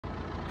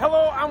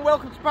Hello and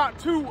welcome to part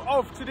 2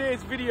 of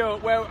today's video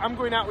where I'm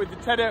going out with the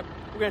tedder.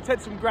 We're going to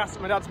ted some grass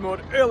that my dad's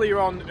mowed earlier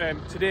on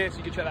today, so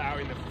you can check that out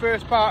in the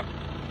first part.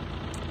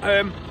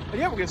 And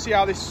yeah, we're going to see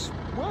how this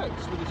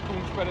works with this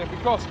Kuhn spreader,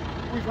 because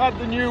we've had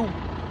the new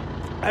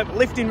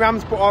lifting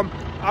rams put on.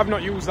 I've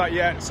not used that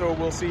yet, so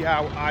we'll see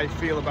how I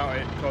feel about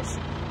it, because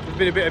there's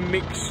been a bit of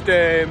mixed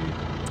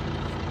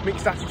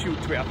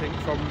attitude to it, I think,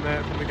 from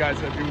the guys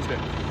that have used it.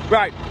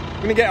 Right,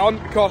 I'm going to get on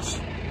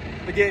because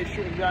the gate's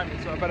shutting behind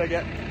me, so I better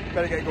get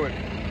going.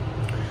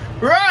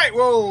 Right,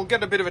 we'll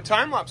get a bit of a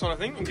time lapse on, I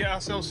think, and get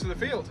ourselves to the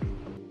field.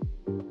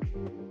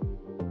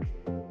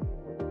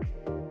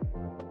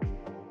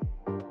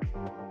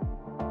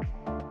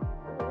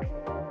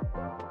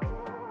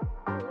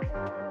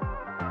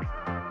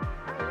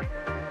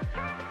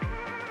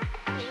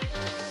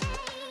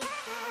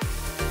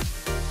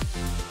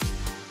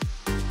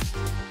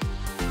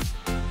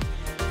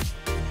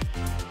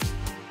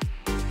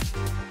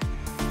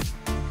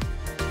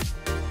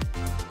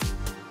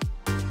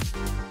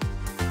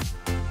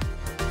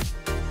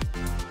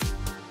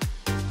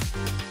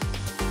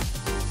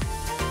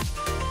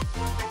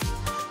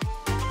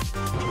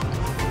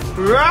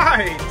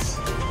 Right,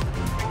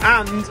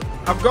 and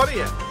I've got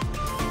here.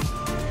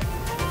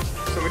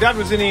 So my dad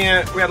was in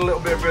here, we had a little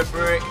bit of a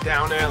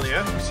breakdown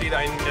earlier, you see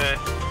that in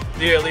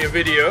the earlier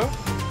video.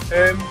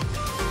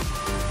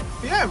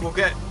 Yeah, we'll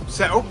get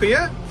set up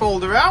here,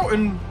 fold her out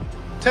and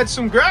ted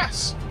some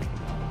grass.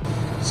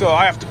 So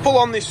I have to pull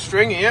on this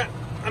string here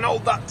and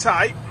hold that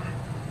tight,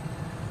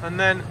 and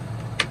then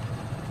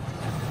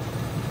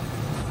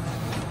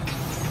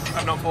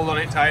I've not pulled on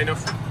it tight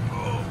enough.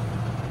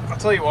 I'll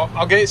tell you what,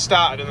 I'll get it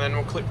started and then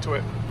we'll clip to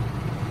it.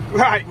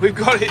 Right, we've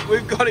got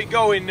it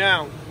going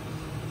now.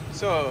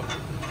 So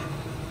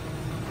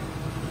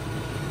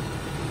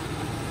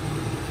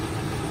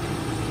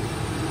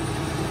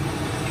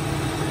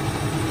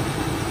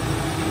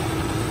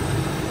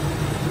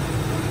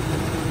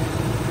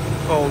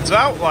folds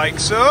out like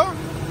so.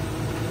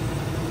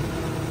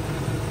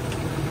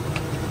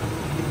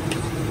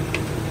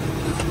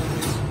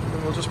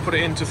 And we'll just put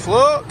it into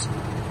float.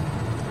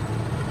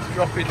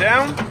 Drop it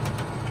down.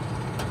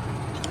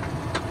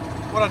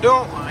 What I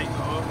don't like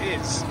though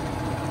is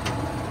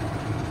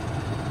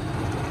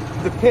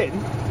the pin,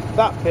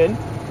 that pin,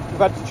 we've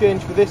had to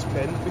change for this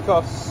pin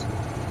because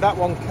that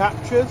one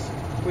captures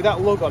with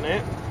that lug on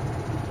it,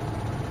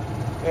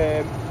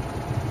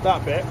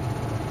 that bit,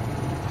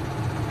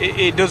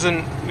 it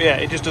doesn't, yeah,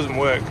 it just doesn't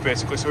work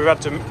basically, so we've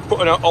had to put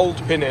an old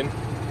pin in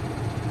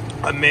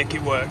and make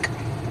it work.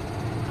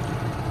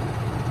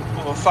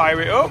 We'll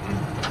fire it up.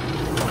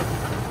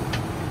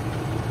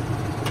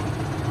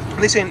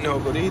 This ain't no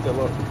good either,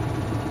 look.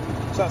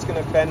 So that's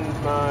going to bend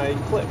my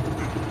clip.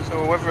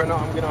 So whether or not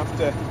I'm going to have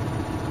to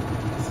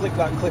flick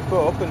that clip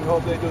up and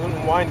hope that it doesn't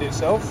unwind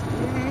itself,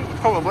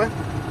 probably.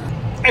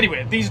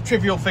 Anyway, these are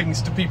trivial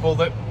things to people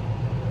that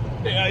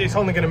it's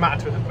only going to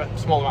matter to a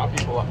small amount of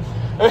people.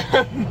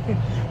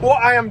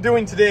 What I am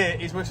doing today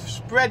is we're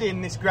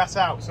spreading this grass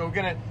out. So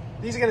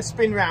these are going to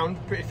spin round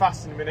pretty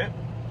fast in a minute,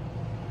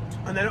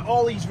 and then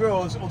all these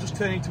rows will just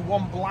turn into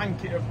one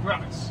blanket of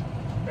grass,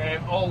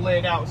 all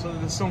laid out so that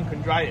the sun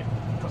can dry it.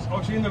 Because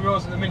obviously in the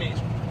rows at the minute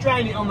it's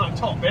drying it on that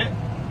top bit,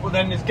 but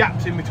then there's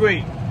gaps in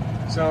between.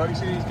 So you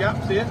see these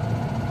gaps here?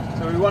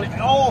 So we want it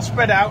all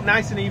spread out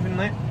nice and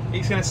evenly.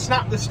 It's going to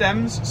snap the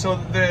stems so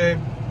that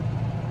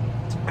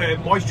the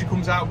moisture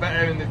comes out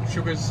better and the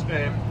sugars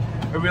are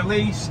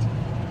released.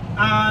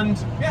 And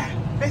yeah,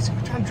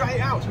 basically try and dry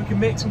it out so we can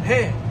make some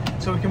hay.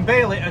 So we can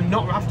bale it and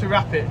not have to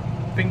wrap it,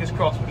 fingers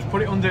crossed. We'll just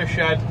put it under a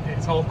shed,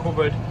 it's all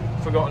covered,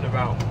 forgotten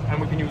about,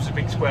 and we can use a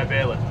big square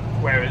baler.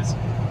 Whereas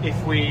if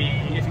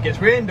it gets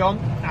rained on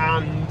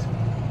and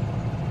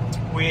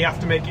we have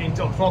to make it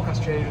into, the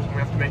forecast changes and we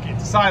have to make it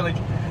into silage,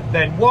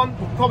 then 1,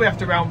 we'll probably have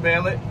to round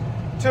bale it.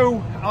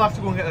 2, I'll have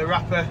to go and get the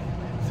wrapper.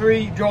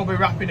 3, Joe will be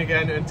wrapping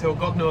again until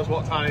God knows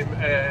what time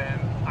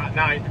at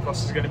night, because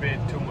there's going to be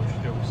too much to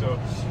do. So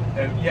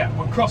yeah,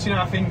 we're crossing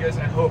our fingers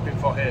and hoping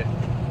for hay.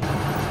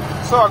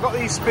 So I've got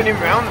these spinning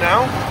round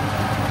now,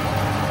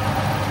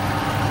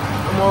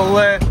 and we'll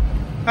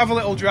have a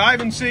little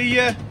drive and see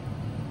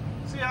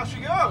how she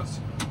goes.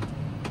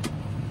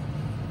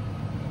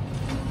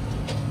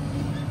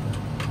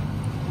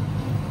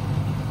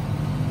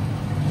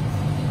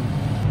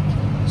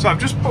 So I've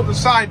just put the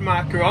side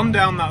marker on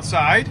down that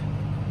side,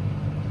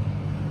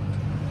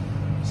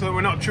 so that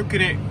we're not chucking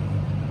it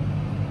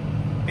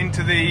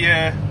into the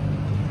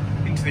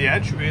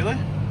edge really.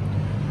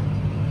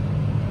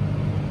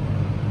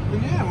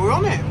 And yeah, we're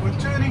on it. We're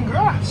turning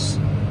grass.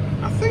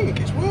 I think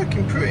it's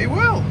working pretty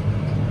well.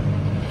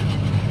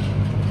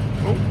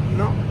 Oh,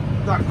 not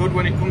that good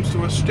when it comes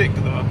to a stick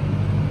though.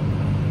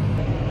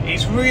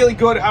 It's really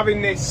good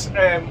having this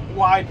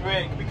wide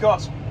rake,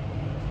 because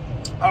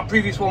our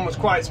previous one was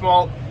quite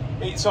small.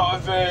 It sort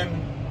of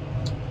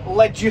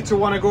led you to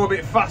want to go a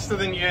bit faster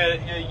than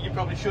you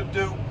probably should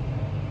do.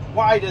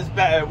 Wider's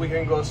better, we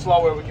can go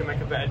slower, we can make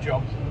a better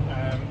job,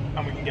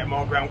 and we can get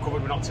more ground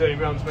covered. We're not turning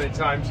around as many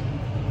times.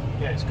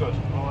 Yeah, it's good.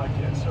 I like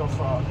it so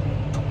far.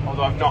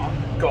 although I've not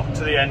got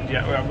to the end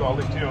yet where I've got to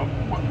lift it up,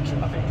 which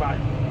I think might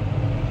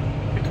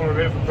become a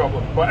bit of a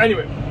problem. But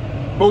anyway,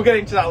 we'll get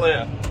into that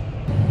later.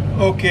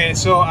 Okay,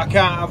 so I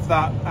can't have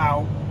that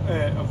out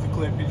of the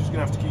clip. You're just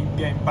going to have to keep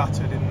getting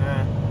battered in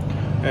there.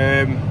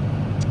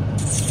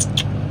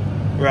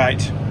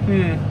 Right.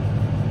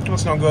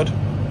 That's not good.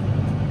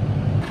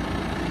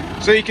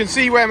 So you can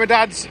see where my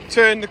dad's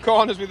turned the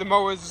corners with the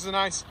mowers. There's a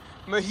nice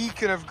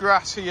mohican of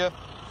grass here.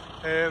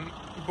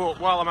 But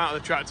while I'm out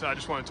of the tractor, I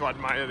just wanted to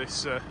admire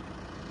this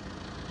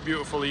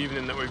beautiful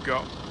evening that we've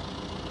got.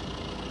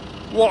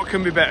 What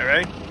can be better,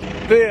 eh?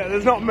 But yeah,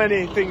 there's not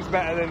many things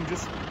better than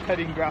just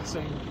heading grass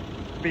and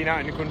being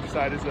out in the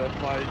countryside, is there?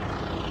 Like,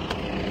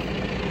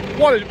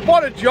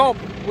 what a job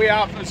we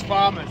have as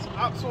farmers.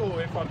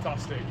 Absolutely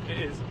fantastic. It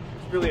is.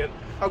 It's brilliant.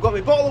 I've got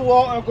my bottle of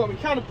water, I've got my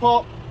can of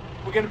pop.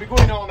 We're going to be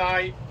going all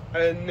night,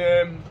 and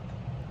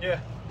yeah,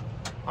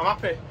 I'm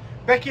happy.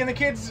 Becky and the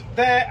kids,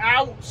 they're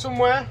out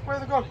somewhere. Where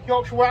have they gone?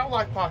 Yorkshire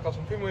Wildlife Park or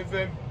something with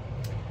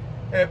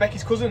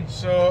Becky's cousin.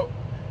 So,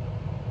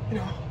 you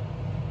know,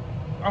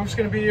 I'm just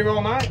going to be here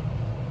all night.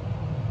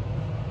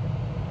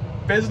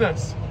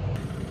 Business.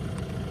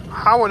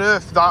 How on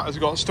earth that has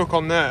got stuck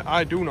on there,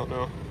 I do not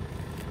know.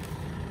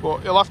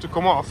 But it'll have to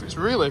come off. It's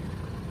really,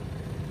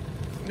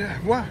 yeah,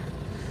 what?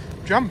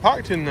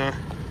 Jam-packed in there.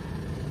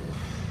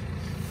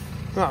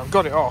 Oh, I've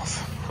got it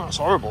off. That's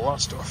horrible,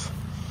 that stuff.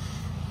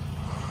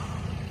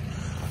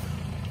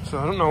 So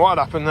I don't know what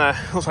had happened there.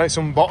 Looks like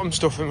some bottom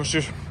stuff that was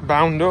just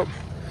bound up.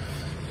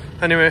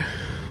 Anyway,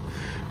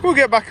 we'll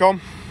get back on.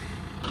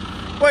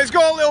 Well, it's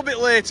got a little bit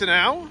later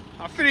now.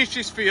 I finished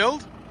this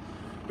field.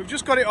 We've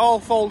just got it all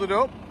folded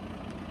up.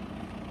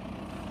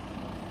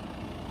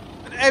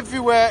 And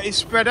everywhere is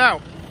spread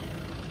out.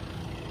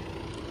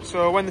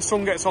 So when the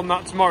sun gets on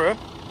that tomorrow,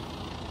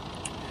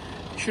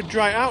 it should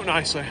dry it out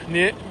nicely. And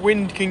the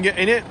wind can get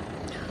in it.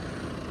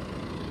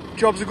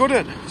 Job's a good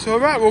one. So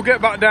right, we'll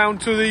get back down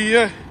to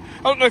the...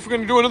 I don't know if we're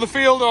going to do another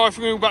field or if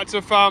we're going to go back to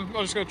the farm.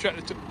 I'm just going to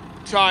check the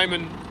time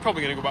and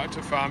probably going to go back to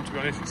the farm, to be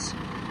honest.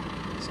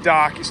 It's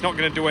dark, it's not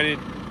going to do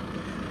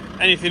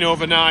anything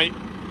overnight.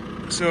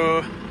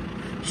 So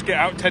just get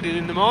out tedding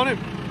in the morning.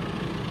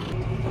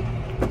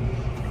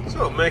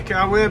 So make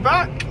our way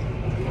back.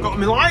 Got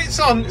my lights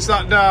on, it's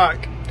that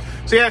dark.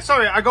 So yeah,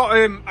 sorry, I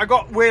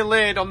got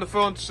waylaid on the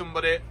phone to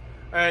somebody,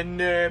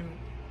 and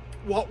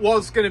what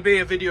was going to be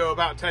a video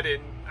about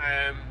tedding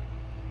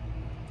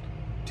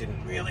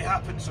didn't really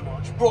happen so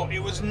much, but it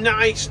was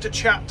nice to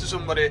chat to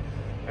somebody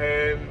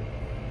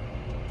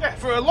yeah,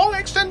 for a long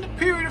extended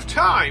period of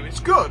time. It's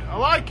good, I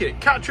like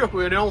it, catch up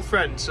with an old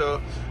friend. So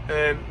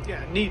yeah,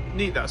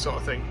 need that sort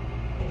of thing,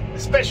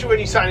 especially when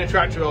you sign a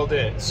tractor all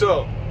day.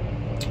 So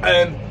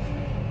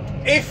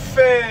if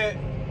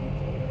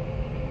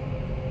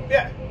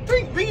yeah,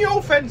 bring your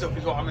old friends up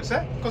is what I'm gonna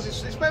say, because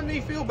it's made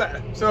me feel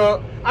better.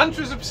 So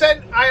answer as a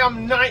percent, I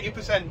am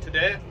 90%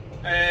 today.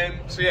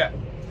 So yeah,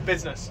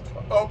 business.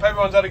 Hope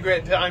everyone's had a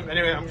great time.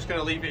 Anyway, I'm just going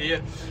to leave it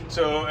here.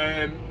 So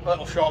a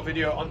little short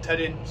video on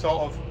tedding,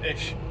 sort of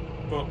ish.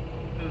 But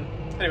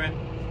anyway,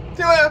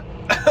 see you later.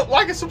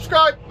 Like and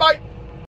subscribe. Bye.